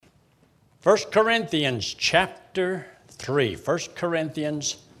1 Corinthians chapter 3. 1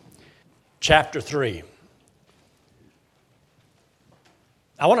 Corinthians chapter 3.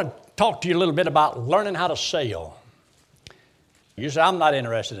 I want to talk to you a little bit about learning how to sail. You say, I'm not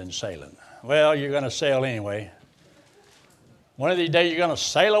interested in sailing. Well, you're going to sail anyway. One of these days, you're going to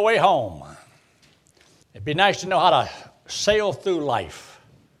sail away home. It'd be nice to know how to sail through life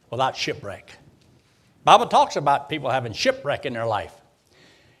without shipwreck. The Bible talks about people having shipwreck in their life.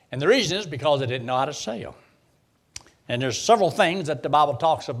 And the reason is because they didn't know how to sail. And there's several things that the Bible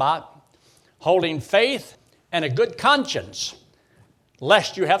talks about. Holding faith and a good conscience,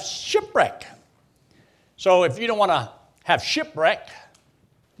 lest you have shipwreck. So if you don't want to have shipwreck,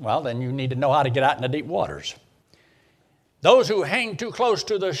 well, then you need to know how to get out in the deep waters. Those who hang too close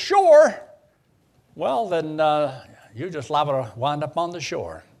to the shore, well, then you're just liable to wind up on the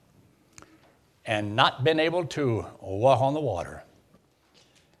shore and not been able to walk on the water.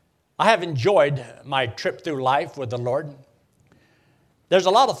 I have enjoyed my trip through life with the Lord. There's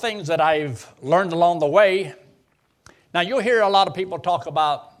a lot of things that I've learned along the way. Now, you'll hear a lot of people talk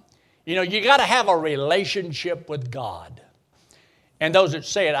about, you got to have a relationship with God. And those that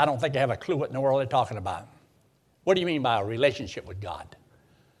say it, I don't think they have a clue what in the world they're talking about. What do you mean by a relationship with God?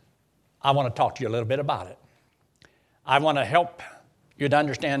 I want to talk to you a little bit about it. I want to help you to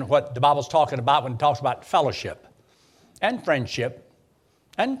understand what the Bible's talking about when it talks about fellowship and friendship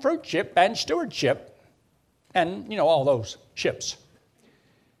and fruitship and stewardship and, all those ships.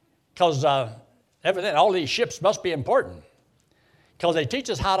 Because all these ships must be important because they teach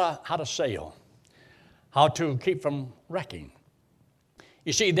us how to sail, how to keep from wrecking.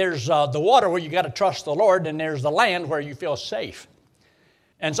 You see, there's the water where you got to trust the Lord, and there's the land where you feel safe.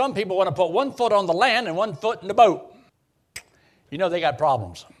 And some people want to put one foot on the land and one foot in the boat. They got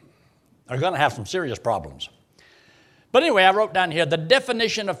problems. They're going to have some serious problems. But anyway, I wrote down here, the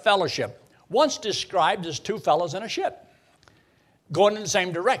definition of fellowship, once described as two fellows in a ship, going in the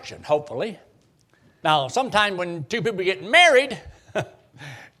same direction, hopefully. Now, sometime when two people get married,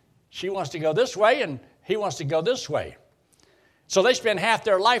 she wants to go this way and he wants to go this way. So they spend half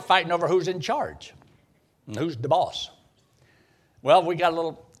their life fighting over who's in charge and who's the boss. Well, we got a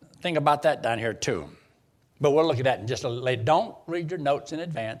little thing about that down here too. But we'll look at that in just a little later. Don't read your notes in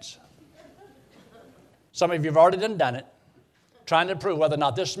advance. Some of you have already done it, trying to prove whether or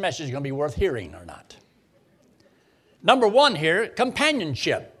not this message is going to be worth hearing or not. Number one here,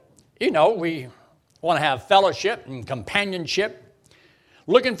 companionship. We want to have fellowship and companionship.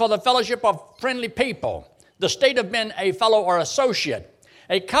 Looking for the fellowship of friendly people. The state of being a fellow or associate.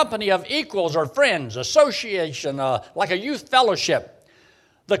 A company of equals or friends. Association, like a youth fellowship.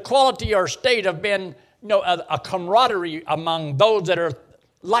 The quality or state of being, a camaraderie among those that are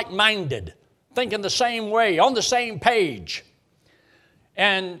like-minded. Thinking the same way, on the same page.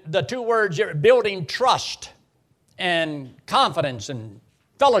 And the two words here, building trust and confidence and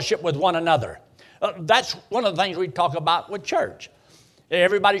fellowship with one another. That's one of the things we talk about with church.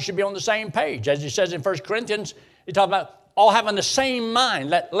 Everybody should be on the same page. As he says in 1 Corinthians, he talks about all having the same mind.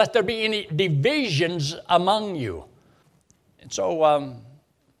 Let there be any divisions among you. And so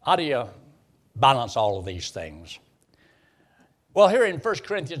how do you balance all of these things? Well, here in 1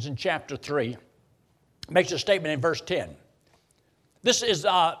 Corinthians in chapter 3, makes a statement in verse 10. This is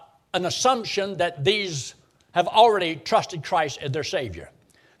an assumption that these have already trusted Christ as their Savior.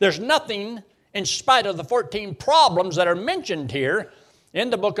 There's nothing, in spite of the 14 problems that are mentioned here in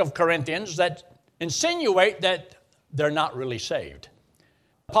the book of Corinthians, that insinuate that they're not really saved.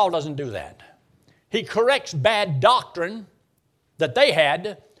 Paul doesn't do that. He corrects bad doctrine that they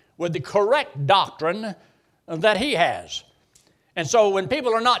had with the correct doctrine that he has. And so when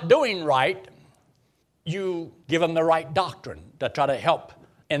people are not doing right, you give them the right doctrine to try to help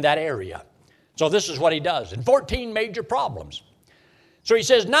in that area. So this is what he does in 14 major problems. So he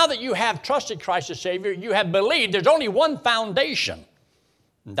says, now that you have trusted Christ as Savior, you have believed there's only one foundation,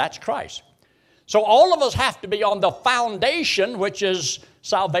 and that's Christ. So all of us have to be on the foundation, which is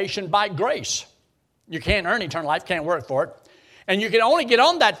salvation by grace. You can't earn eternal life, can't work for it. And you can only get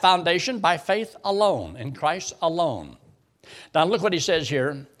on that foundation by faith alone, in Christ alone. Now look what he says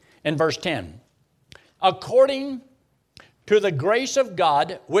here in verse 10. According to the grace of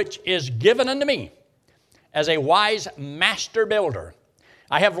God, which is given unto me, as a wise master builder,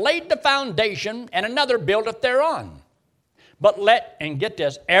 I have laid the foundation, and another buildeth thereon. But let, and get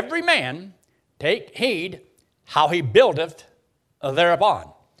this, every man take heed how he buildeth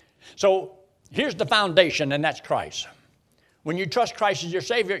thereupon. So here's the foundation, and that's Christ. When you trust Christ as your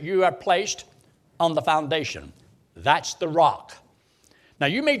Savior, you are placed on the foundation. That's the rock. Now,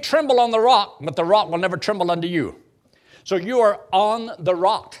 you may tremble on the rock, but the rock will never tremble unto you. So you are on the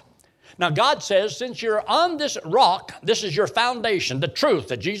rock. Now, God says, since you're on this rock, this is your foundation, the truth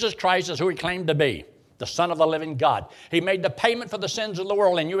that Jesus Christ is who He claimed to be, the Son of the living God. He made the payment for the sins of the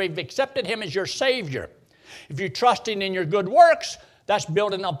world, and you have accepted Him as your Savior. If you're trusting in your good works, that's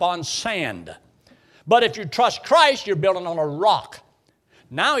building upon sand. But if you trust Christ, you're building on a rock.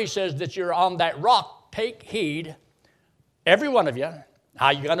 Now He says that you're on that rock. Take heed, every one of you,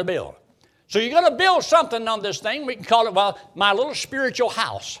 how you're going to build. So you're going to build something on this thing. We can call it, well, my little spiritual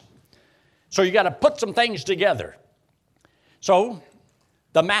house. So you got to put some things together. So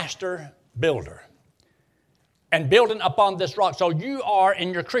the master builder. And building upon this rock. So you are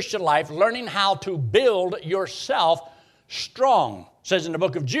in your Christian life learning how to build yourself strong. It says in the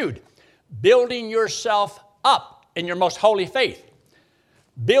book of Jude, building yourself up in your most holy faith.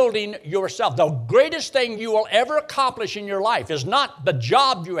 Building yourself. The greatest thing you will ever accomplish in your life is not the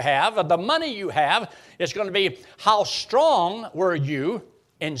job you have or the money you have. It's going to be how strong were you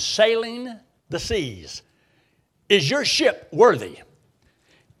in sailing the seas. Is your ship worthy?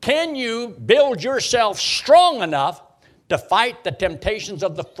 Can you build yourself strong enough to fight the temptations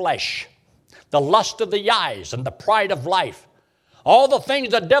of the flesh, the lust of the eyes, and the pride of life? All the things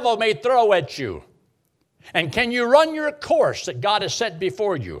the devil may throw at you. And can you run your course that God has set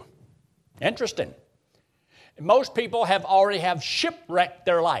before you? Interesting. Most people already have shipwrecked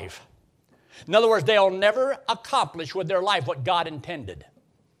their life. In other words, they'll never accomplish with their life what God intended.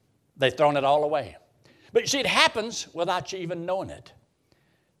 They've thrown it all away. But you see, it happens without you even knowing it.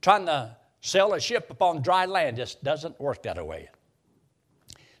 Trying to sail a ship upon dry land just doesn't work that way.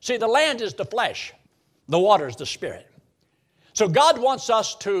 See, the land is the flesh. The water is the spirit. So God wants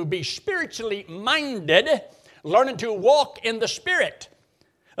us to be spiritually minded, learning to walk in the Spirit.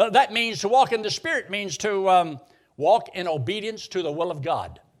 That means to walk in the Spirit means to walk in obedience to the will of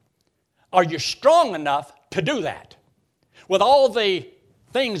God. Are you strong enough to do that with all the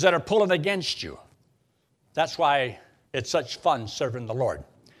things that are pulling against you? That's why it's such fun serving the Lord.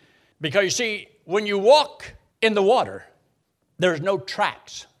 Because you see, when you walk in the water, there's no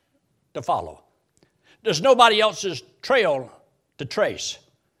tracks to follow. There's nobody else's trail to trace.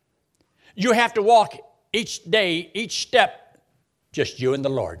 You have to walk each day, each step, just you and the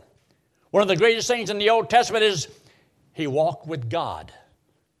Lord. One of the greatest things in the Old Testament is he walked with God.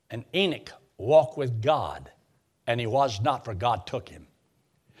 And Enoch walked with God, and he was not, for God took him.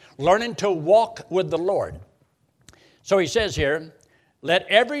 Learning to walk with the Lord. So he says here, let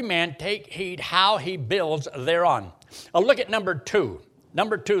every man take heed how he builds thereon. Now look at number 2.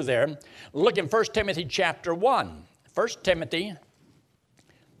 Number 2 there. Look in 1 Timothy chapter 1. 1 Timothy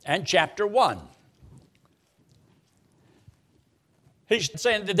and chapter 1. He's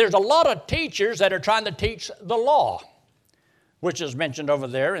saying that there's a lot of teachers that are trying to teach the law, which is mentioned over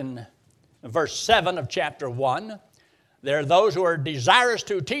there in verse 7 of chapter 1. There are those who are desirous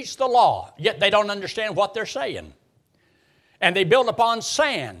to teach the law, yet they don't understand what they're saying. And they build upon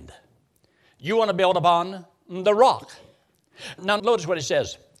sand. You want to build upon the rock. Now notice what it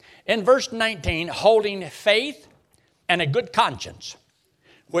says. In verse 19, holding faith and a good conscience,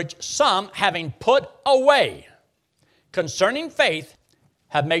 which some, having put away concerning faith,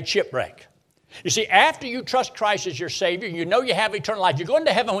 have made shipwreck. You see, after you trust Christ as your Savior, you know you have eternal life. You're going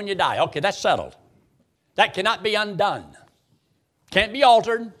to heaven when you die. Okay, that's settled. That cannot be undone. Can't be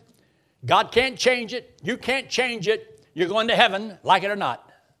altered. God can't change it. You can't change it. You're going to heaven, like it or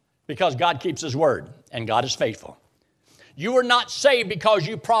not, because God keeps His word, and God is faithful. You are not saved because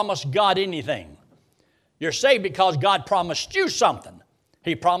you promised God anything. You're saved because God promised you something.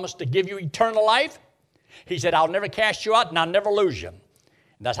 He promised to give you eternal life. He said, I'll never cast you out and I'll never lose you.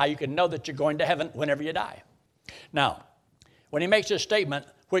 And that's how you can know that you're going to heaven whenever you die. Now, when he makes this statement,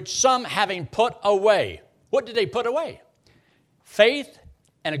 which some having put away, what did they put away? Faith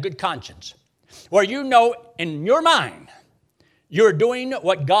and a good conscience. Where you know in your mind you're doing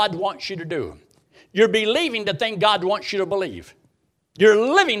what God wants you to do. You're believing the thing God wants you to believe. You're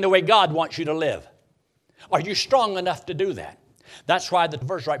living the way God wants you to live. Are you strong enough to do that? That's why the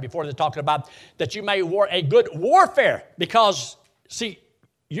verse right before they're talking about that you may war a good warfare. Because, see,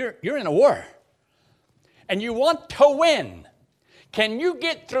 you're in a war. And you want to win. Can you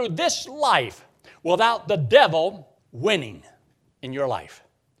get through this life without the devil winning in your life?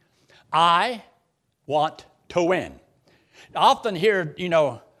 I want to win. I often hear,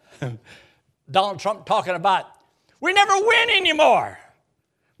 Donald Trump talking about, we never win anymore.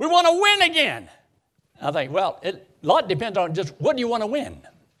 We want to win again. I think, well, a lot depends on just what do you want to win?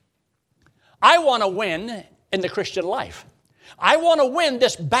 I want to win in the Christian life. I want to win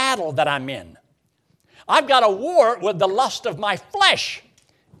this battle that I'm in. I've got a war with the lust of my flesh.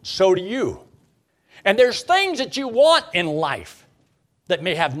 So do you. And there's things that you want in life that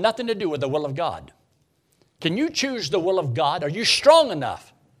may have nothing to do with the will of God? Can you choose the will of God? Are you strong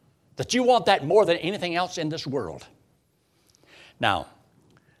enough that you want that more than anything else in this world? Now,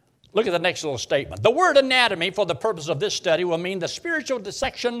 look at the next little statement. The word anatomy for the purpose of this study will mean the spiritual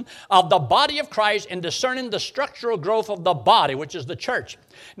dissection of the body of Christ in discerning the structural growth of the body, which is the church.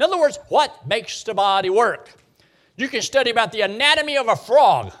 In other words, what makes the body work? You can study about the anatomy of a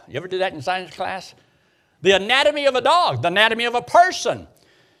frog. You ever do that in science class? The anatomy of a dog, the anatomy of a person.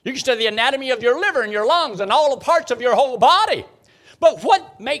 You can study the anatomy of your liver and your lungs and all the parts of your whole body. But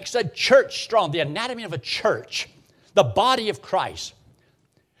what makes a church strong? The anatomy of a church, the body of Christ.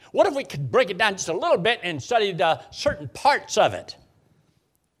 What if we could break it down just a little bit and study the certain parts of it?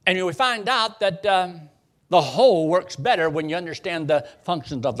 And we find out that the whole works better when you understand the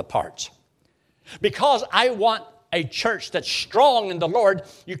functions of the parts. Because I want a church that's strong in the Lord,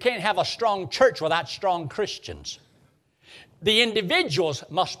 you can't have a strong church without strong Christians. The individuals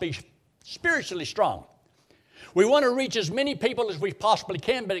must be spiritually strong. We want to reach as many people as we possibly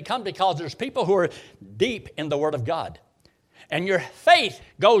can, but it comes because there's people who are deep in the Word of God. And your faith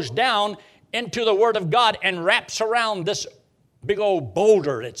goes down into the Word of God and wraps around this big old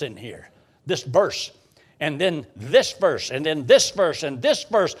boulder that's in here, this verse, and then this verse, and then this verse, and this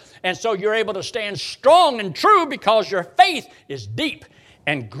verse. And so you're able to stand strong and true because your faith is deep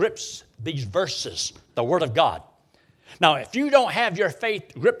and grips these verses, the Word of God. Now, if you don't have your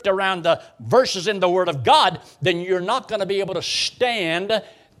faith gripped around the verses in the Word of God, then you're not going to be able to stand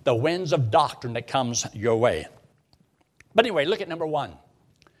the winds of doctrine that comes your way. But anyway, look at number 1.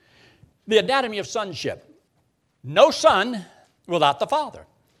 The anatomy of sonship. No son without the Father.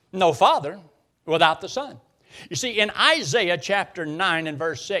 No Father without the Son. You see, in Isaiah chapter 9 and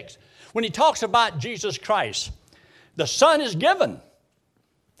verse 6, when he talks about Jesus Christ, the Son is given.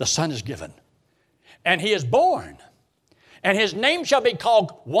 The Son is given. And he is born. And his name shall be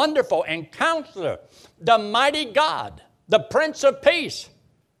called Wonderful and Counselor, the Mighty God, the Prince of Peace.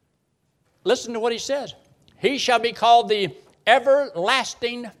 Listen to what he says. He shall be called the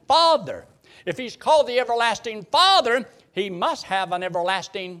Everlasting Father. If he's called the Everlasting Father, he must have an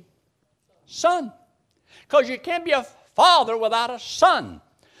everlasting Son. Because you can't be a father without a son.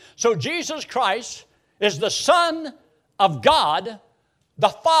 So Jesus Christ is the Son of God, the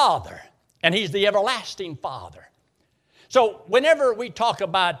Father. And he's the everlasting Father. So whenever we talk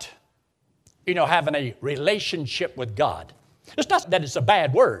about, having a relationship with God, it's not that it's a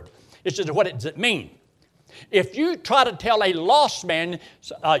bad word. It's just what does it mean? If you try to tell a lost man,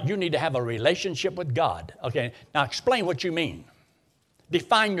 you need to have a relationship with God. Okay, now explain what you mean.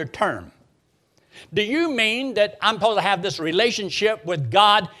 Define your term. Do you mean that I'm supposed to have this relationship with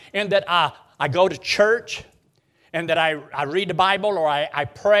God and that I go to church and that I read the Bible or I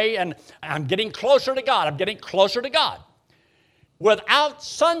pray and I'm getting closer to God? I'm getting closer to God. Without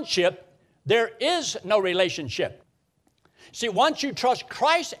sonship, there is no relationship. See, once you trust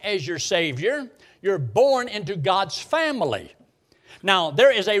Christ as your Savior, you're born into God's family. Now,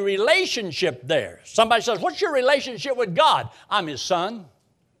 there is a relationship there. Somebody says, what's your relationship with God? I'm His son.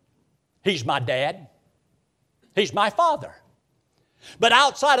 He's my dad. He's my father. But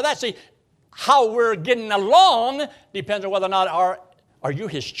outside of that, see, how we're getting along depends on whether or not are you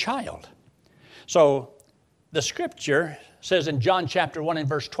His child. So the Scripture says in John chapter 1 and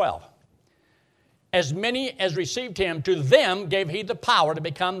verse 12, as many as received Him, to them gave He the power to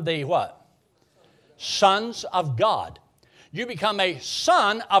become the what? Sons of God. You become a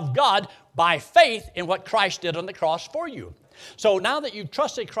son of God by faith in what Christ did on the cross for you. So now that you've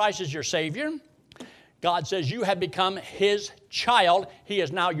trusted Christ as your Savior, God says you have become His child. He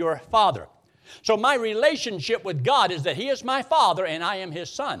is now your Father. So my relationship with God is that He is my Father and I am His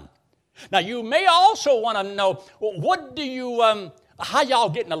son. Now you may also want to know, well, how y'all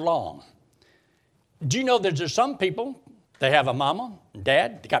getting along? Do you know that there's some people, they have a mama and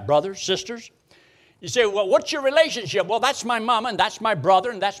dad, they got brothers, sisters. You say, well, what's your relationship? Well, that's my mama and that's my brother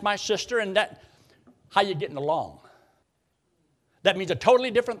and that's my sister and that. How you getting along? That means a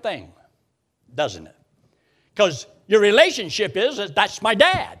totally different thing, doesn't it? Because your relationship is that's my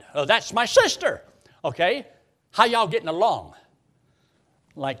dad, or that's my sister, okay? How y'all getting along?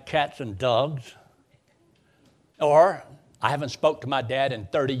 Like cats and dogs. Or I haven't spoke to my dad in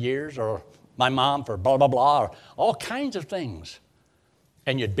 30 years, or my mom for blah, blah, blah, or all kinds of things.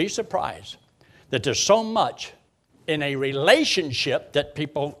 And you'd be surprised that there's so much in a relationship that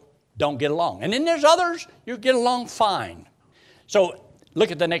people don't get along. And then there's others you get along fine. So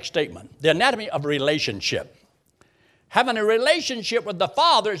look at the next statement. The anatomy of relationship. Having a relationship with the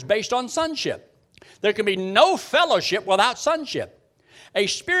Father is based on sonship. There can be no fellowship without sonship. A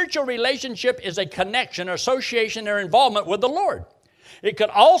spiritual relationship is a connection, association, or involvement with the Lord. It could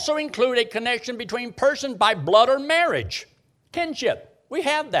also include a connection between persons by blood or marriage. Kinship. We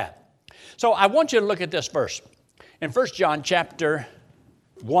have that. So I want you to look at this verse. In 1 John chapter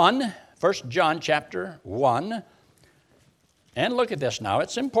 1, 1 John chapter 1, and look at this now.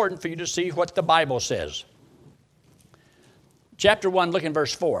 It's important for you to see what the Bible says. Chapter 1, look in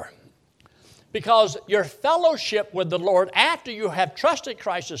verse 4. Because your fellowship with the Lord after you have trusted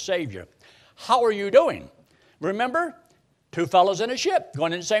Christ as Savior, how are you doing? Remember, two fellows in a ship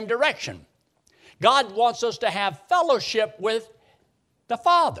going in the same direction. God wants us to have fellowship with the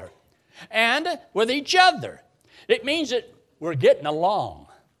Father and with each other. It means that we're getting along.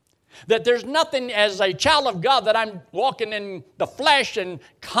 That there's nothing as a child of God that I'm walking in the flesh and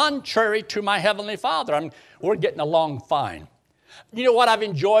contrary to my Heavenly Father. We're getting along fine. You know what I've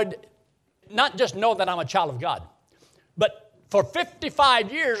enjoyed? Not just know that I'm a child of God, but for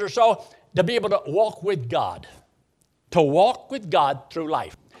 55 years or so, to be able to walk with God. To walk with God through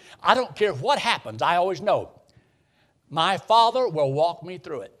life. I don't care what happens, I always know my Father will walk me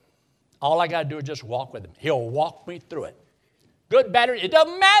through it. All I got to do is just walk with Him. He'll walk me through it. Good, bad, it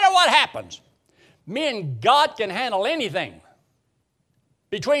doesn't matter what happens. Me and God can handle anything.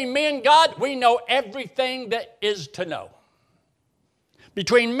 Between me and God, we know everything that is to know.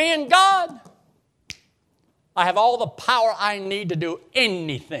 Between me and God, I have all the power I need to do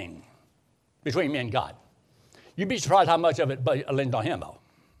anything between me and God. You'd be surprised how much of it leans on Him, though.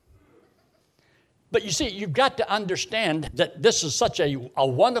 But you see, you've got to understand that this is such a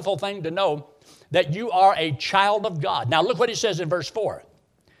wonderful thing to know that you are a child of God. Now look what He says in verse 4.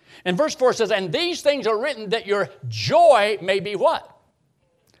 In verse 4 it says, and these things are written that your joy may be what?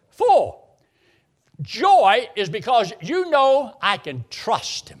 Full. Joy is because you know I can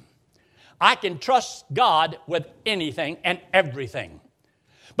trust Him. I can trust God with anything and everything.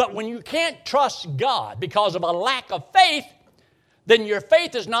 But when you can't trust God because of a lack of faith, then your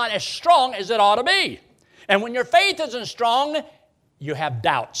faith is not as strong as it ought to be. And when your faith isn't strong, you have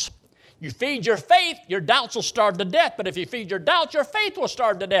doubts. You feed your faith, your doubts will starve to death. But if you feed your doubts, your faith will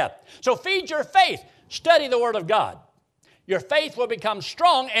starve to death. So feed your faith. Study the Word of God. Your faith will become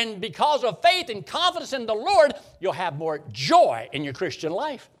strong, and because of faith and confidence in the Lord, you'll have more joy in your Christian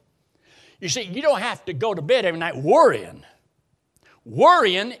life. You see, you don't have to go to bed every night worrying.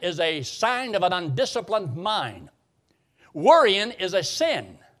 Worrying is a sign of an undisciplined mind. Worrying is a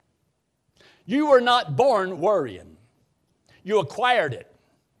sin. You were not born worrying. You acquired it.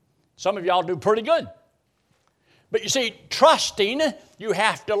 Some of y'all do pretty good. But you see, trusting, you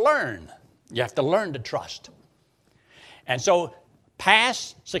have to learn. You have to learn to trust. And so,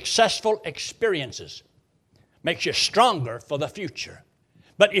 past successful experiences makes you stronger for the future.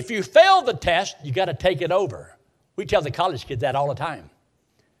 But if you fail the test, you got to take it over. We tell the college kids that all the time.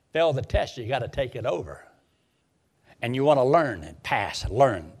 Fail the test, you got to take it over. And you want to learn and pass,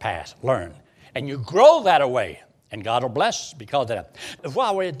 learn, pass, learn. And you grow that way. And God will bless because of that.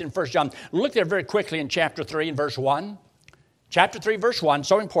 While we're in 1 John, look there very quickly in chapter 3 and verse 1. Chapter 3, verse 1,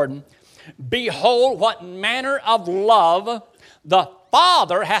 so important. Behold, what manner of love the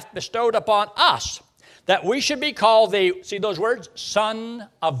Father hath bestowed upon us, that we should be called the, see those words? Son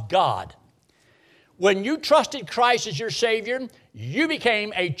of God. When you trusted Christ as your Savior, you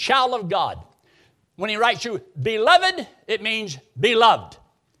became a child of God. When He writes you, beloved, it means beloved.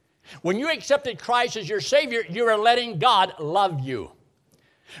 When you accepted Christ as your Savior, you are letting God love you.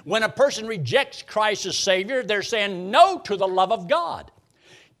 When a person rejects Christ as Savior, they're saying no to the love of God.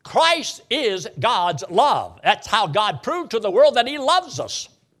 Christ is God's love. That's how God proved to the world that He loves us.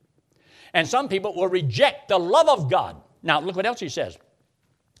 And some people will reject the love of God. Now, look what else He says.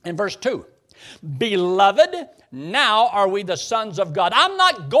 In verse 2, beloved, now are we the sons of God. I'm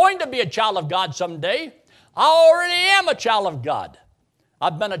not going to be a child of God someday. I already am a child of God.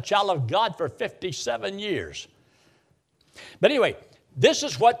 I've been a child of God for 57 years. But anyway, this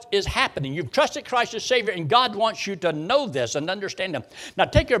is what is happening. You've trusted Christ as Savior, and God wants you to know this and understand Him. Now,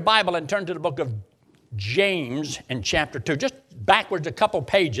 take your Bible and turn to the book of James in chapter 2. Just backwards a couple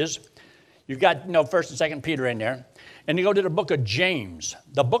pages. You've got, 1st and 2nd Peter in there. And you go to the book of James.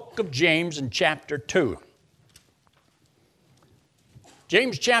 The book of James in chapter 2.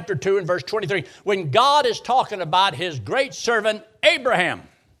 James chapter 2 and verse 23. When God is talking about His great servant Abraham.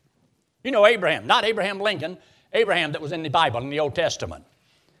 You know Abraham, not Abraham Lincoln. Abraham that was in the Bible, in the Old Testament.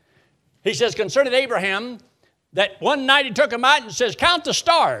 He says concerning Abraham that one night He took him out and says, count the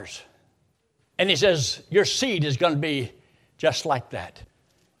stars. And He says, your seed is going to be just like that,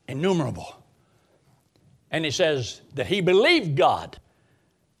 innumerable. And He says that he believed God.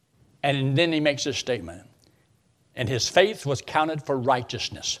 And then He makes this statement. And his faith was counted for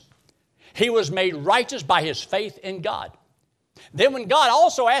righteousness. He was made righteous by his faith in God. Then when God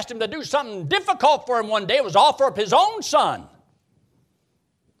also asked him to do something difficult for him one day, it was offer up his own son.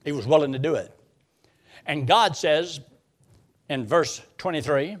 He was willing to do it. And God says in verse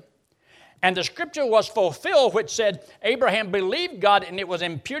 23, and the scripture was fulfilled which said, Abraham believed God and it was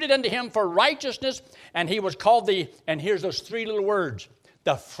imputed unto him for righteousness, and he was called and here's those three little words,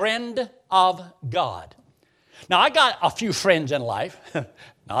 the friend of God. Now I got a few friends in life,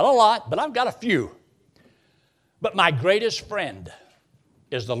 not a lot, but I've got a few. But my greatest friend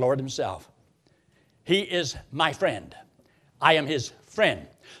is the Lord himself. He is my friend. I am his friend.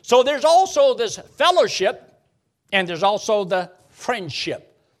 So there's also this fellowship and there's also the friendship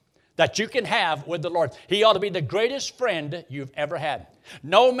that you can have with the Lord. He ought to be the greatest friend you've ever had.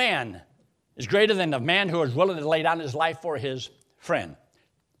 No man is greater than the man who is willing to lay down his life for his friend.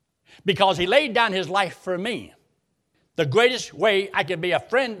 Because he laid down his life for me. The greatest way I can be a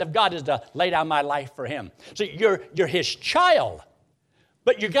friend of God is to lay down my life for him. So you're his child,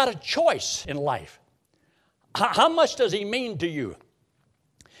 but you got a choice in life. How much does he mean to you?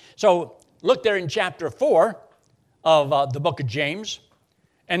 So look there in chapter 4 of the book of James,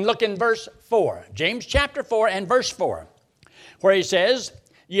 and look in verse 4. James chapter 4 and verse 4, where he says,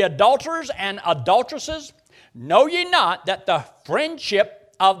 Ye adulterers and adulteresses, know ye not that the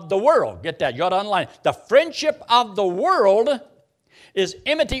friendship of the world, get that, you ought to underline, the friendship of the world is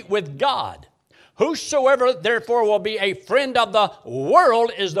enmity with God. Whosoever therefore will be a friend of the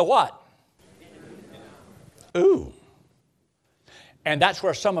world is the what? Ooh. And that's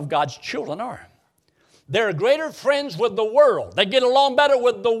where some of God's children are. They're greater friends with the world. They get along better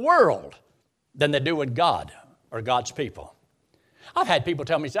with the world than they do with God or God's people. I've had people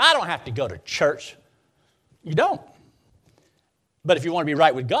tell me, I don't have to go to church. You don't. But if you want to be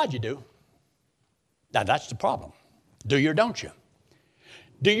right with God, you do. Now, that's the problem. Do you or don't you?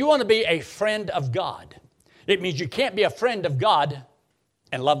 Do you want to be a friend of God? It means you can't be a friend of God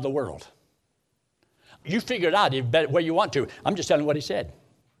and love the world. You figure it out where you want to. I'm just telling you what he said.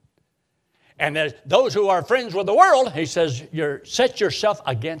 And there's those who are friends with the world, he says, set yourself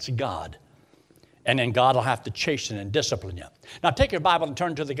against God. And then God will have to chasten and discipline you. Now take your Bible and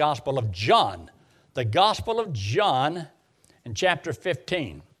turn to the Gospel of John. The Gospel of John in chapter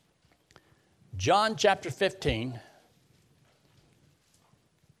 15. John chapter 15.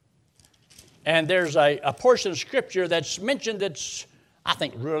 And there's a portion of Scripture that's mentioned that's, I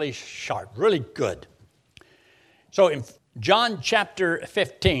think, really sharp, really good. So in John chapter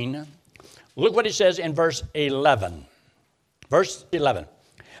 15, look what he says in verse 11. Verse 11.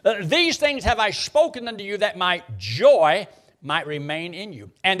 These things have I spoken unto you that my joy might remain in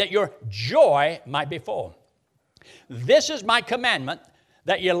you, and that your joy might be full. This is my commandment,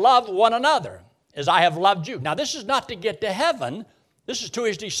 that you love one another as I have loved you. Now this is not to get to heaven. This is to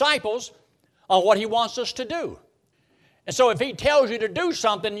his disciples on what he wants us to do. And so if he tells you to do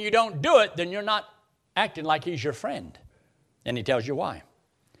something and you don't do it, then you're not acting like he's your friend. And he tells you why.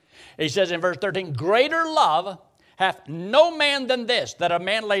 He says in verse 13, greater love hath no man than this, that a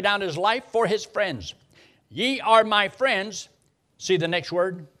man lay down his life for his friends. Ye are my friends, see the next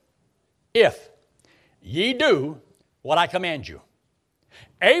word, if ye do what I command you.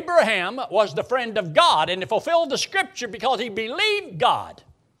 Abraham was the friend of God, and he fulfilled the Scripture because he believed God.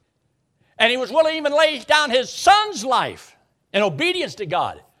 And he was willing to even lay down his son's life in obedience to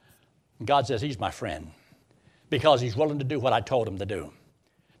God. And God says, he's my friend because he's willing to do what I told him to do.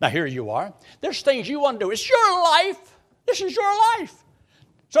 Now, here you are. There's things you want to do. It's your life. This is your life.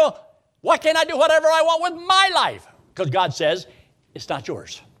 So why can't I do whatever I want with my life? Because God says, it's not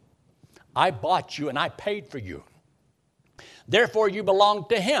yours. I bought you and I paid for you. Therefore, you belong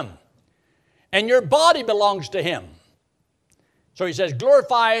to him. And your body belongs to him. So he says,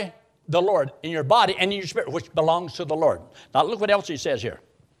 glorify the Lord in your body and in your spirit, which belongs to the Lord. Now, look what else he says here.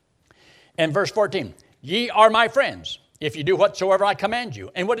 In verse 14, ye are my friends, if you do whatsoever I command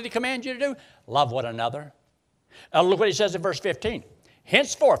you. And what did he command you to do? Love one another. Look what he says in verse 15.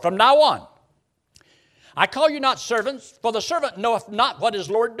 Henceforth, from now on, I call you not servants, for the servant knoweth not what his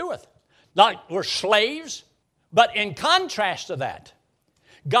Lord doeth. Not we're slaves, but in contrast to that,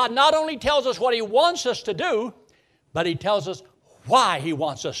 God not only tells us what he wants us to do, but he tells us why he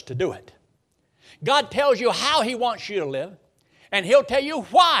wants us to do it. God tells you how he wants you to live, and he'll tell you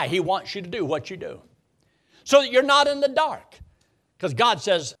why he wants you to do what you do, so that you're not in the dark. Because God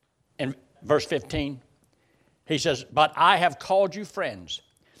says in verse 15, he says, but I have called you friends,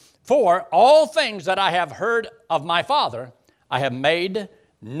 for all things that I have heard of my Father, I have made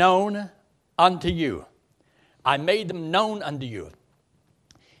known unto you. I made them known unto you.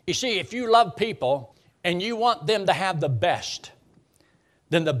 You see, if you love people and you want them to have the best,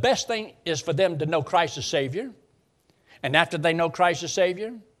 then the best thing is for them to know Christ as Savior, And after they know Christ as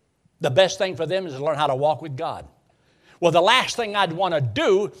Savior, the best thing for them is to learn how to walk with God. Well, the last thing I'd want to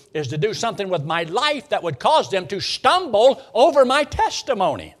do is to do something with my life that would cause them to stumble over my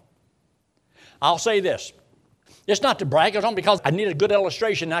testimony. I'll say this. It's not to brag, it's only because I need a good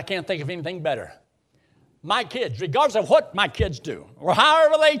illustration and I can't think of anything better. My kids, regardless of what my kids do or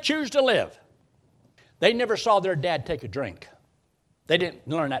however they choose to live, they never saw their dad take a drink. They didn't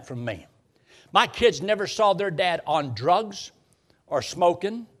learn that from me. My kids never saw their dad on drugs or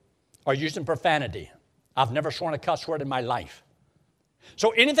smoking or using profanity. I've never sworn a cuss word in my life. So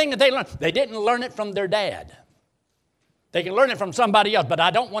anything that they learned, they didn't learn it from their dad. They can learn it from somebody else, but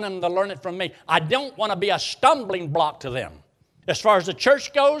I don't want them to learn it from me. I don't want to be a stumbling block to them. As far as the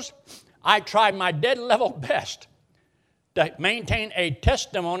church goes, I try my dead level best to maintain a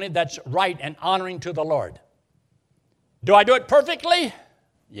testimony that's right and honoring to the Lord. Do I do it perfectly?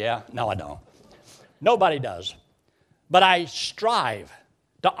 Yeah, no, I don't. Nobody does. But I strive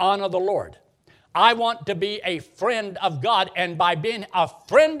to honor the Lord. I want to be a friend of God, and by being a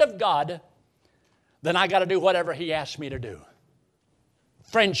friend of God, then I got to do whatever He asks me to do.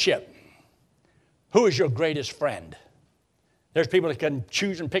 Friendship. Who is your greatest friend? There's people that can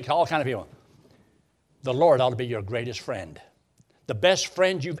choose and pick all kinds of people. The Lord ought to be your greatest friend. The best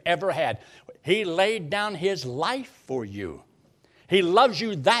friend you've ever had. He laid down His life for you. He loves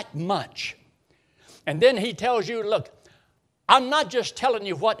you that much. And then He tells you, look, I'm not just telling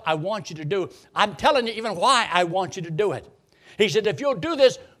you what I want you to do. I'm telling you even why I want you to do it. He said, if you'll do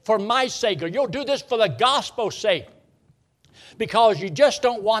this for my sake, or you'll do this for the gospel's sake, because you just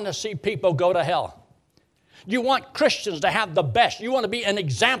don't want to see people go to hell. You want Christians to have the best. You want to be an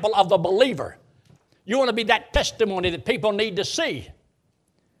example of the believer. You want to be that testimony that people need to see.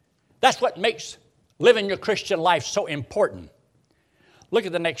 That's what makes living your Christian life so important. Look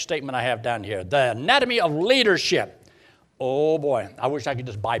at the next statement I have down here. The anatomy of leadership. Oh boy, I wish I could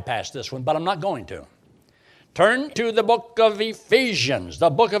just bypass this one, but I'm not going to. Turn to the book of Ephesians, the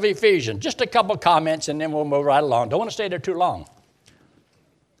book of Ephesians. Just a couple comments and then we'll move right along. Don't want to stay there too long.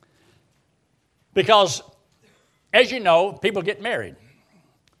 Because, as you know, people get married.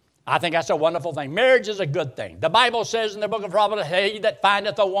 I think that's a wonderful thing. Marriage is a good thing. The Bible says in the book of Proverbs, he that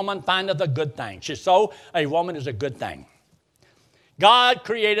findeth a woman findeth a good thing. So a woman is a good thing. God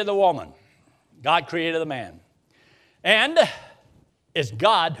created the woman. God created the man. And it's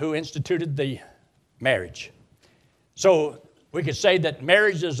God who instituted the marriage. So we could say that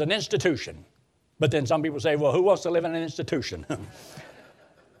marriage is an institution. But then some people say, well, who wants to live in an institution?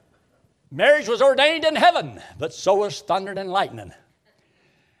 Marriage was ordained in heaven, but so was thunder and lightning.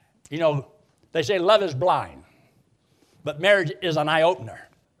 You know, they say love is blind, but marriage is an eye-opener.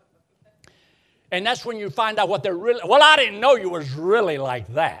 And that's when you find out what they're really, well, I didn't know you was really like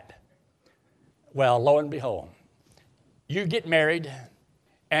that. Well, lo and behold, you get married,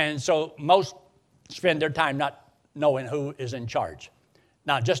 and so most spend their time not knowing who is in charge.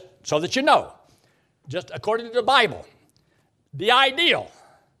 Now, just so that you know, just according to the Bible, the ideal,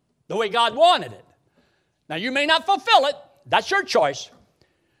 the way God wanted it. Now, you may not fulfill it. That's your choice.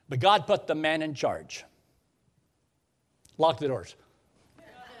 But God put the man in charge. Lock the doors.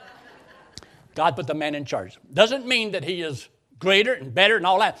 God put the man in charge. Doesn't mean that he is greater and better and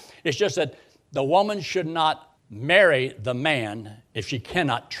all that. It's just that the woman should not marry the man if she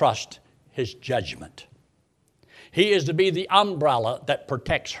cannot trust his judgment. He is to be the umbrella that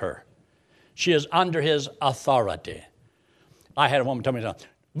protects her. She is under his authority. I had a woman tell me,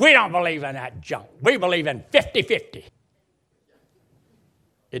 we don't believe in that junk. We believe in 50-50.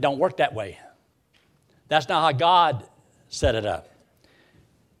 It don't work that way. That's not how God set it up.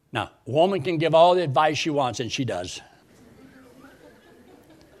 Now, a woman can give all the advice she wants, and she does.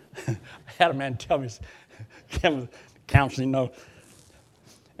 I had a man tell me, counseling, no.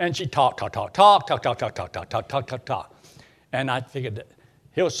 And she talk. And I figured that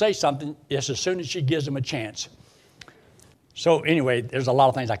he'll say something just as soon as she gives him a chance. So anyway, there's a lot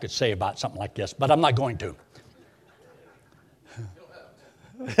of things I could say about something like this, but I'm not going to.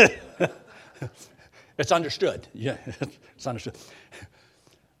 It's understood. Yeah, it's understood.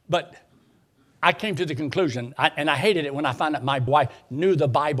 But I came to the conclusion, and I hated it when I found out my wife knew the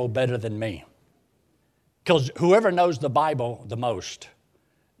Bible better than me. Because whoever knows the Bible the most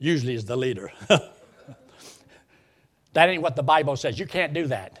usually is the leader. That ain't what the Bible says. You can't do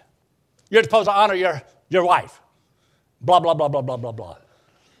that. You're supposed to honor your wife. Blah, blah, blah, blah, blah, blah, blah.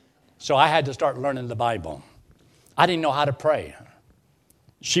 So I had to start learning the Bible. I didn't know how to pray.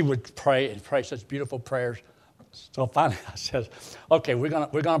 She would pray and pray such beautiful prayers. So finally I said, okay, we're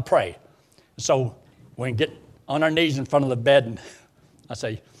gonna pray. So we get on our knees in front of the bed, and I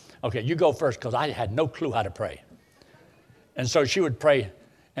say, okay, you go first, because I had no clue how to pray. And so she would pray,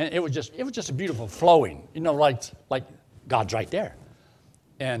 and it was just a beautiful flowing, like God's right there.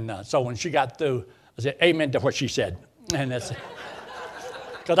 And so when she got through, I said, amen to what she said. And that's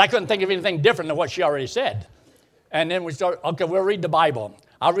because I couldn't think of anything different than what she already said. And then we started, okay, we'll read the Bible.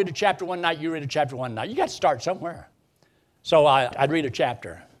 I'll read a chapter one night, you read a chapter one night. You got to start somewhere. So I'd read a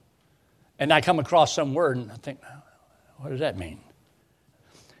chapter, and I come across some word, and I think, what does that mean?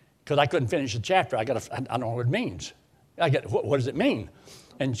 Because I couldn't finish the chapter. I don't know what it means. What does it mean?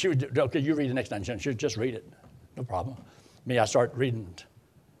 And she would, okay, you read the next night. She would just read it. No problem. Me, I start reading.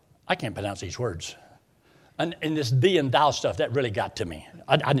 I can't pronounce these words. And this thee and thou stuff, that really got to me.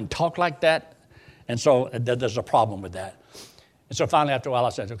 I didn't talk like that, and so there's a problem with that. And so finally, after a while, I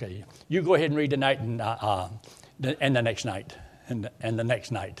said, okay, you go ahead and read tonight and the next night, and the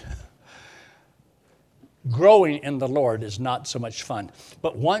next night. Growing in the Lord is not so much fun.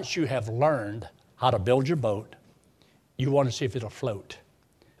 But once you have learned how to build your boat, you want to see if it'll float.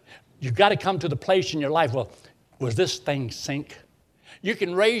 You've got to come to the place in your life, well, was this thing sink? You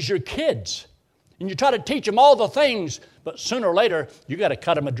can raise your kids, and you try to teach them all the things, but sooner or later, you got to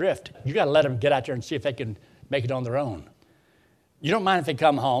cut them adrift. You got to let them get out there and see if they can make it on their own. You don't mind if they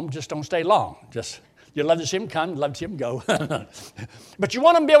come home, just don't stay long. You love to see them come, you love to see them go. But you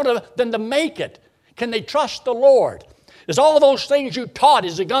want them to be able to make it. Can they trust the Lord? Is all those things you taught,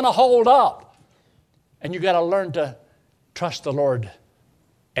 is it going to hold up? And you got to learn to trust the Lord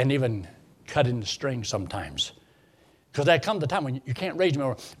and even cut in the string sometimes. Because there comes a time when you can't raise them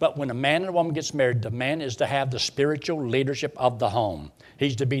anymore. But when a man and a woman gets married, the man is to have the spiritual leadership of the home.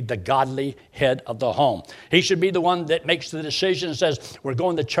 He's to be the godly head of the home. He should be the one that makes the decision and says, we're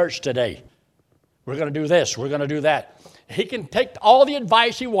going to church today. We're going to do this. We're going to do that. He can take all the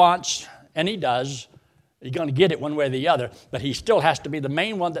advice he wants, and he does. He's going to get it one way or the other, but he still has to be the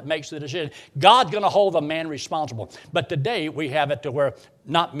main one that makes the decision. God's going to hold the man responsible. But today we have it to where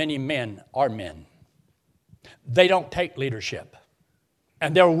not many men are men. They don't take leadership,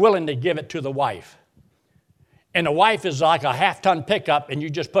 and they're willing to give it to the wife. And the wife is like a half-ton pickup, and you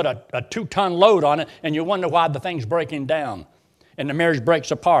just put a 2-ton load on it, and you wonder why the thing's breaking down, and the marriage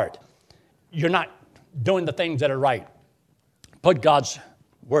breaks apart. You're not doing the things that are right. Put God's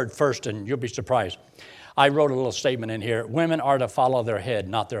word first, and you'll be surprised. I wrote a little statement in here. Women are to follow their head,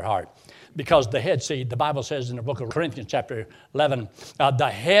 not their heart. Because the head, see, the Bible says in the book of Corinthians chapter 11, the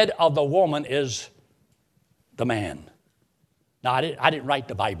head of the woman is the man. Now, I didn't write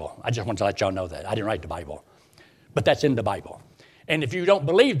the Bible. I just want to let y'all know that. I didn't write the Bible. But that's in the Bible. And if you don't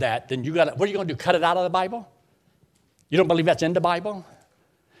believe that, then what are you going to do, cut it out of the Bible? You don't believe that's in the Bible?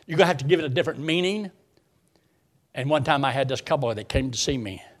 You're going to have to give it a different meaning. And one time I had this couple that came to see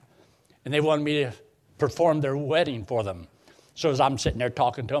me, and they wanted me to perform their wedding for them. So as I'm sitting there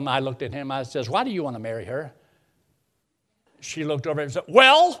talking to them, I looked at him, I says, why do you want to marry her? She looked over and said,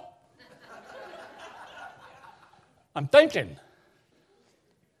 well, I'm thinking.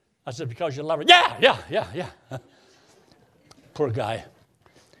 I said, because you love her. Yeah. Poor guy.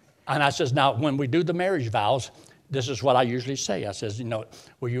 And I says, now, when we do the marriage vows, this is what I usually say. I says,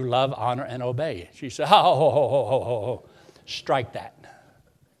 will you love, honor, and obey? She said, ho. Strike that.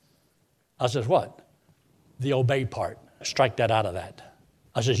 I says, what? The obey part. Strike that out of that.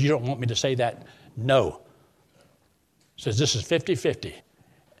 I says, you don't want me to say that? No. Says, this is 50-50.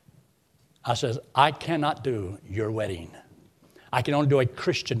 I says, I cannot do your wedding. I can only do a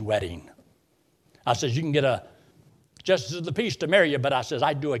Christian wedding. I says, you can get a justice of the peace to marry you, but I says,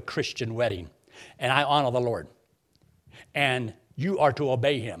 I do a Christian wedding, and I honor the Lord. And you are to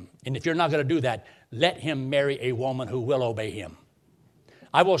obey him. And if you're not going to do that, let him marry a woman who will obey him.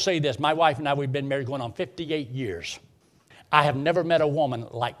 I will say this, my wife and I, we've been married going on 58 years. I have never met a woman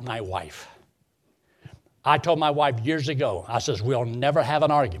like my wife. I told my wife years ago, I says, we'll never have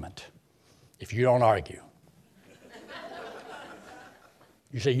an argument if you don't argue.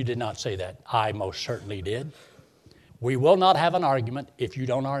 You say, you did not say that. I most certainly did. We will not have an argument if you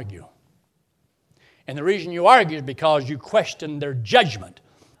don't argue. And the reason you argue is because you question their judgment.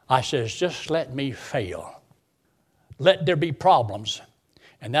 I says, just let me fail. Let there be problems,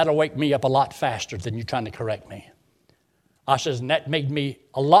 and that'll wake me up a lot faster than you trying to correct me. I says, and that made me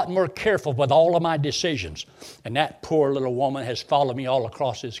a lot more careful with all of my decisions. And that poor little woman has followed me all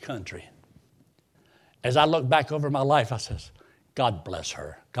across this country. As I look back over my life, I says, God bless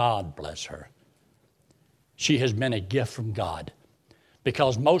her. God bless her. She has been a gift from God,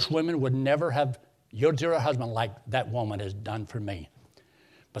 because most women would never have yielded to her husband like that woman has done for me.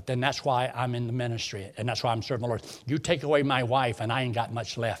 But then that's why I'm in the ministry, and that's why I'm serving the Lord. You take away my wife, and I ain't got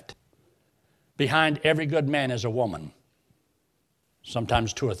much left. Behind every good man is a woman,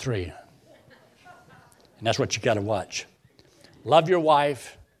 sometimes 2 or 3. And that's what you got to watch. love your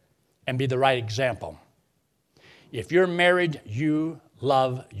wife, and be the right example. If you're married, you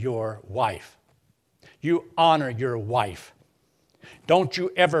love your wife. You honor your wife. Don't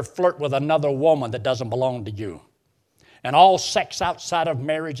you ever flirt with another woman that doesn't belong to you. And all sex outside of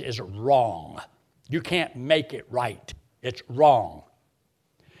marriage is wrong. You can't make it right. It's wrong.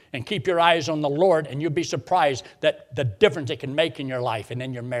 And keep your eyes on the Lord, and you'll be surprised that the difference it can make in your life and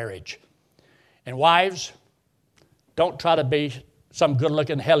in your marriage. And wives, don't try to be some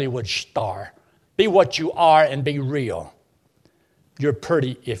good-looking Hollywood star. Be what you are and be real. You're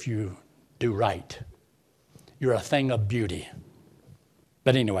pretty if you do right. You're a thing of beauty.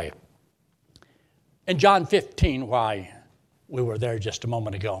 But anyway, in John 15, why we were there just a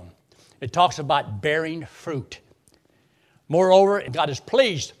moment ago, it talks about bearing fruit. Moreover, God is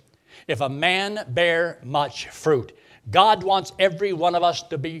pleased if a man bear much fruit. God wants every one of us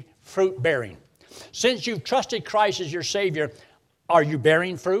to be fruit-bearing. Since you've trusted Christ as your Savior, are you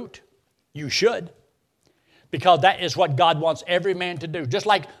bearing fruit? You should. Because that is what God wants every man to do. Just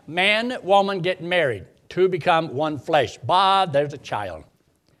like man, woman get married, two become one flesh. Bah, there's a child.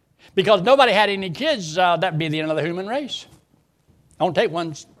 Because nobody had any kids, that would be the end of the human race. Don't take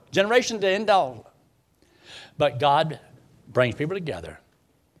one generation to end all. But God brings people together,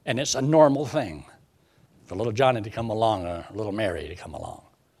 and it's a normal thing for little Johnny to come along or little Mary to come along.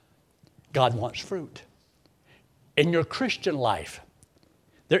 God wants fruit. In your Christian life,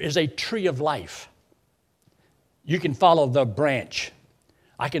 there is a tree of life. You can follow the branch.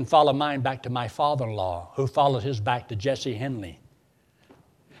 I can follow mine back to my father-in-law, who followed his back to Jesse Henley.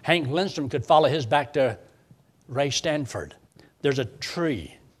 Hank Lindstrom could follow his back to Ray Stanford. There's a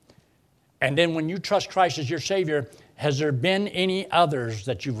tree. And then when you trust Christ as your Savior, has there been any others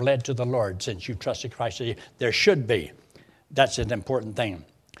that you've led to the Lord since you've trusted Christ? There should be. That's an important thing.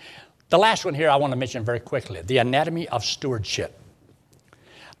 The last one here I want to mention very quickly, the anatomy of stewardship.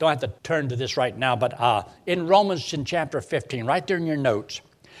 Don't have to turn to this right now, but in Romans in chapter 15, right there in your notes,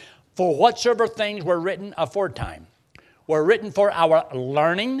 for whatsoever things were written aforetime were written for our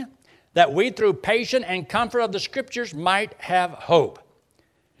learning, that we through patience and comfort of the Scriptures might have hope.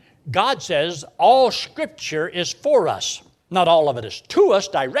 God says all Scripture is for us. Not all of it is to us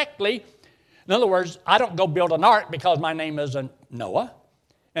directly. In other words, I don't go build an ark because my name isn't Noah.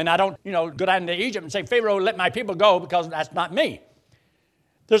 And I don't, go down to Egypt and say, Pharaoh, let my people go, because that's not me.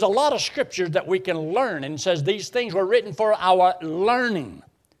 There's a lot of scriptures that we can learn, and it says these things were written for our learning.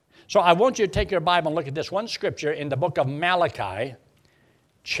 So I want you to take your Bible and look at this one scripture in the book of Malachi,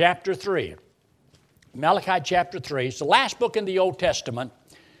 chapter 3. Malachi chapter 3. It's the last book in the Old Testament,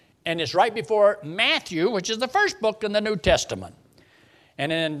 and it's right before Matthew, which is the first book in the New Testament.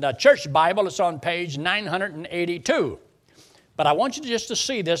 And in the church Bible, it's on page 982. But I want you just to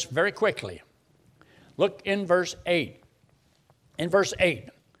see this very quickly. Look in verse 8. In verse 8,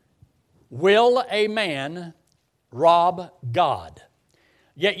 will a man rob God?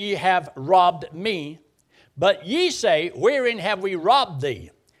 Yet ye have robbed me. But ye say, wherein have we robbed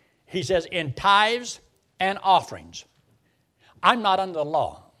thee? He says, in tithes and offerings. I'm not under the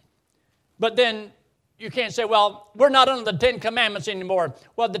law. But then you can't say, well, we're not under the Ten Commandments anymore.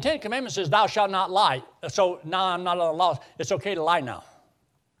 Well, the Ten Commandments says, thou shalt not lie. So now I'm not under the law. It's okay to lie now.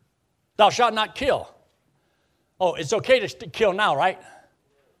 Thou shalt not kill. Oh, it's okay to kill now, right?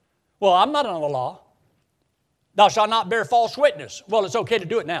 Well, I'm not under the law. Thou shalt not bear false witness. Well, it's okay to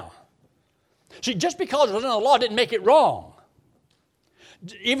do it now. See, just because it was under the law didn't make it wrong.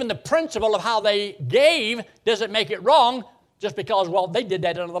 Even the principle of how they gave doesn't make it wrong just because, well, they did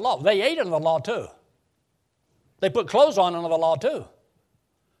that under the law. They ate under the law too. They put clothes on under the law too.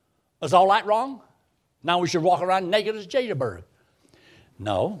 Is all that wrong? Now we should walk around naked as Jadebird.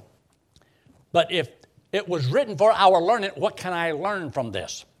 No. But if it was written for our learning, what can I learn from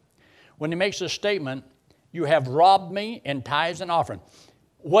this? When he makes this statement, you have robbed me in tithes and offering.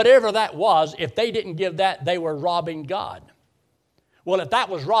 Whatever that was, if they didn't give that, they were robbing God. Well, if that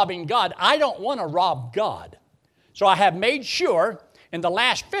was robbing God, I don't want to rob God. So I have made sure in the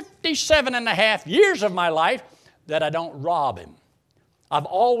last 57 and a half years of my life that I don't rob him. I've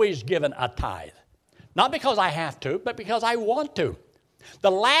always given a tithe. Not because I have to, but because I want to.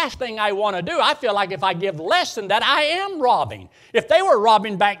 The last thing I want to do, I feel like if I give less than that, I am robbing. If they were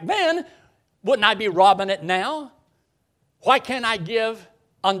robbing back then, wouldn't I be robbing it now? Why can't I give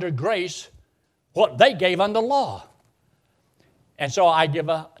under grace what they gave under law? And so I give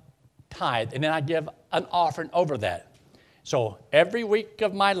a tithe, and then I give an offering over that. So every week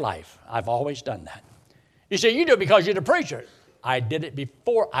of my life, I've always done that. You say, you do it because you're the preacher. I did it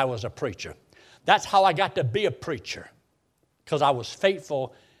before I was a preacher. That's how I got to be a preacher, because I was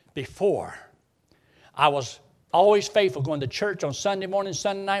faithful before. I was Always faithful, going to church on Sunday morning,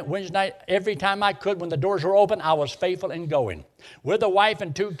 Sunday night, Wednesday night. Every time I could, when the doors were open, I was faithful in going. With a wife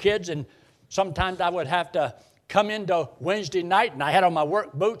and 2 kids, and sometimes I would have to come into Wednesday night, and I had on my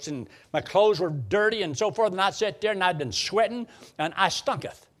work boots, and my clothes were dirty and so forth, and I'd sit there, and I'd been sweating, and I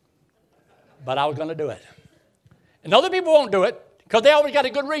stunketh. But I was going to do it. And other people won't do it, because they always got a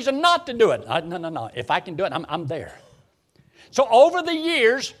good reason not to do it. No. If I can do it, I'm there. So over the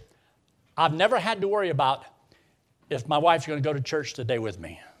years, I've never had to worry about if my wife's going to go to church today with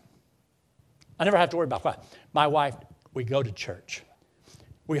me. I never have to worry about what. My wife, we go to church.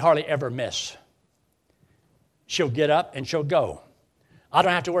 We hardly ever miss. She'll get up and she'll go. I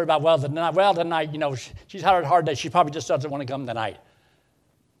don't have to worry about, tonight, she's had a hard day. She probably just doesn't want to come tonight.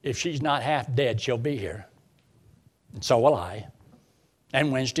 If she's not half dead, she'll be here. And so will I. And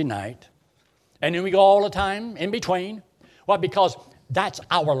Wednesday night. And then we go all the time in between. Why? Because that's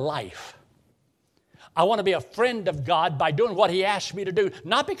our life. I want to be a friend of God by doing what He asks me to do.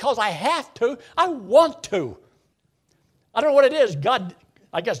 Not because I have to, I want to. I don't know what it is. God,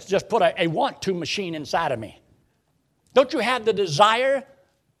 I guess, just put a want to machine inside of me. Don't you have the desire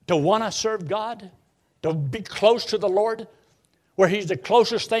to want to serve God? To be close to the Lord? Where He's the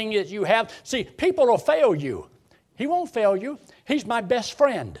closest thing that you have? See, people will fail you. He won't fail you. He's my best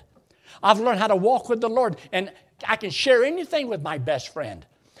friend. I've learned how to walk with the Lord, and I can share anything with my best friend.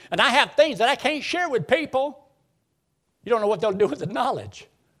 And I have things that I can't share with people. You don't know what they'll do with the knowledge.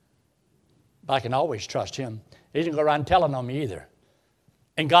 But I can always trust Him. He doesn't go around telling on me either.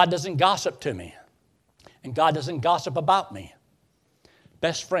 And God doesn't gossip to me. And God doesn't gossip about me.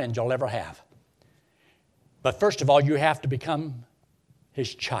 Best friend you'll ever have. But first of all, you have to become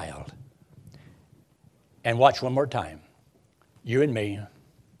His child. And watch one more time. You and me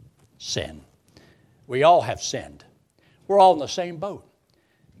sin. We all have sinned. We're all in the same boat.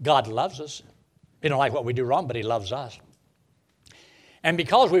 God loves us. He don't like what we do wrong, but He loves us. And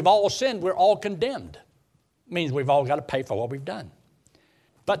because we've all sinned, we're all condemned. It means we've all got to pay for what we've done.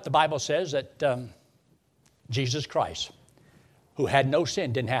 But the Bible says that Jesus Christ, who had no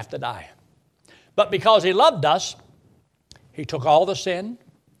sin, didn't have to die. But because He loved us, He took all the sin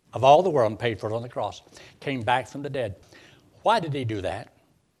of all the world and paid for it on the cross. Came back from the dead. Why did He do that?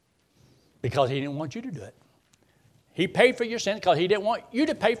 Because He didn't want you to do it. He paid for your sin because He didn't want you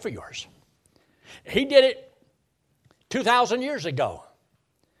to pay for yours. He did it 2,000 years ago.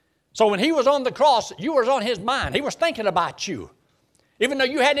 So when He was on the cross, you was on His mind. He was thinking about you, even though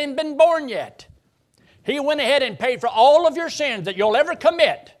you hadn't even been born yet. He went ahead and paid for all of your sins that you'll ever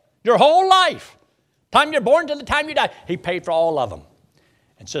commit, your whole life. Time you're born to the time you die, He paid for all of them.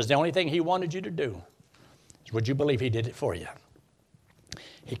 And says the only thing He wanted you to do is, would you believe He did it for you?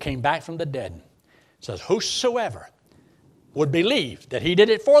 He came back from the dead. Says, whosoever would believe that He did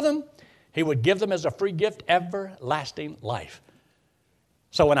it for them, He would give them as a free gift everlasting life.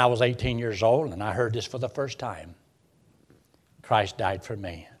 So when I was 18 years old and I heard this for the first time, Christ died for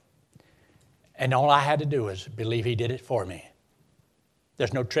me. And all I had to do was believe He did it for me.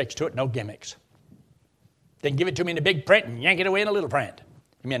 There's no tricks to it, no gimmicks. Didn't give it to me in a big print and yank it away in a little print.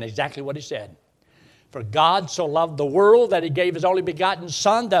 He meant exactly what He said. For God so loved the world that He gave His only begotten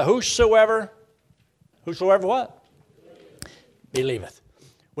Son, that whosoever what? Believeth.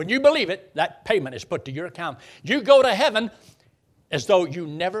 When you believe it, that payment is put to your account. You go to heaven as though you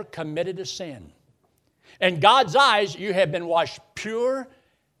never committed a sin. In God's eyes, you have been washed pure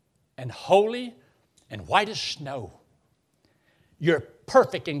and holy and white as snow. You're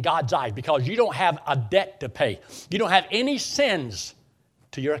perfect in God's eyes because you don't have a debt to pay. You don't have any sins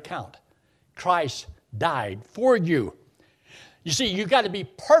to your account. Christ died for you. You see, you've got to be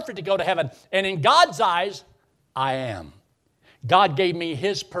perfect to go to heaven. And in God's eyes, I am. God gave me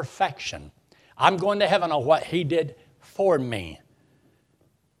His perfection. I'm going to heaven on what He did for me.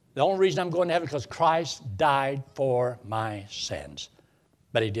 The only reason I'm going to heaven is because Christ died for my sins.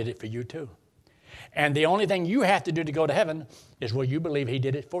 But He did it for you too. And the only thing you have to do to go to heaven is, will you believe He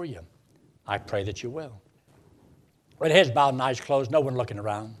did it for you? I pray that you will. With heads bowed and eyes closed, no one looking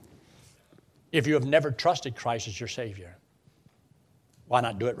around. If you have never trusted Christ as your Savior, why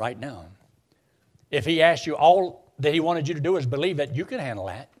not do it right now? If He asked you, all that He wanted you to do is believe it, you can handle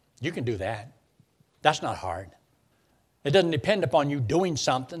that. You can do that. That's not hard. It doesn't depend upon you doing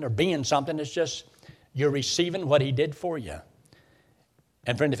something or being something. It's just you're receiving what He did for you.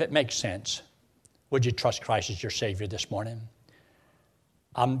 And friend, if it makes sense, would you trust Christ as your Savior this morning?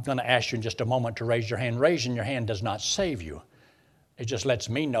 I'm going to ask you in just a moment to raise your hand. Raising your hand does not save you. It just lets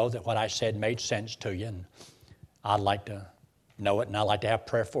me know that what I said made sense to you. And I'd like to know it, and I'd like to have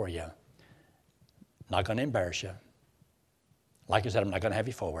prayer for you. Not going to embarrass you. Like I said, I'm not going to have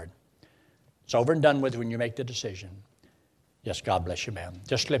you forward. It's over and done with when you make the decision. Yes, God bless you, ma'am.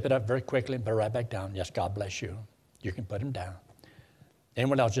 Just slip it up very quickly and put it right back down. Yes, God bless you. You can put them down.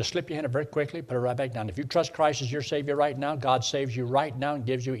 Anyone else, just slip your hand up very quickly, put it right back down. If you trust Christ as your Savior right now, God saves you right now and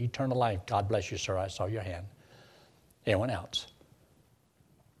gives you eternal life. God bless you, sir. I saw your hand. Anyone else?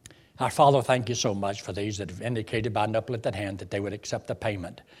 Our Father, thank you so much for these that have indicated by an uplifted hand that they would accept the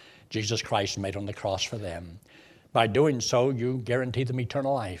payment Jesus Christ made on the cross for them. By doing so, you guarantee them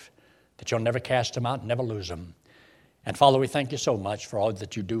eternal life, that you'll never cast them out and never lose them. And Father, we thank you so much for all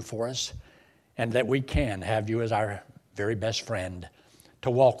that you do for us, and that we can have you as our very best friend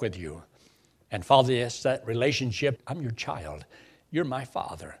to walk with you. And Father, yes, that relationship, I'm your child. You're my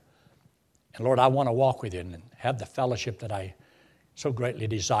Father. And Lord, I want to walk with you and have the fellowship that I so greatly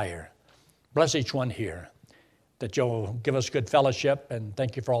desire. Bless each one here, that you'll give us good fellowship, and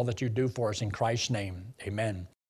thank you for all that you do for us in Christ's name. Amen.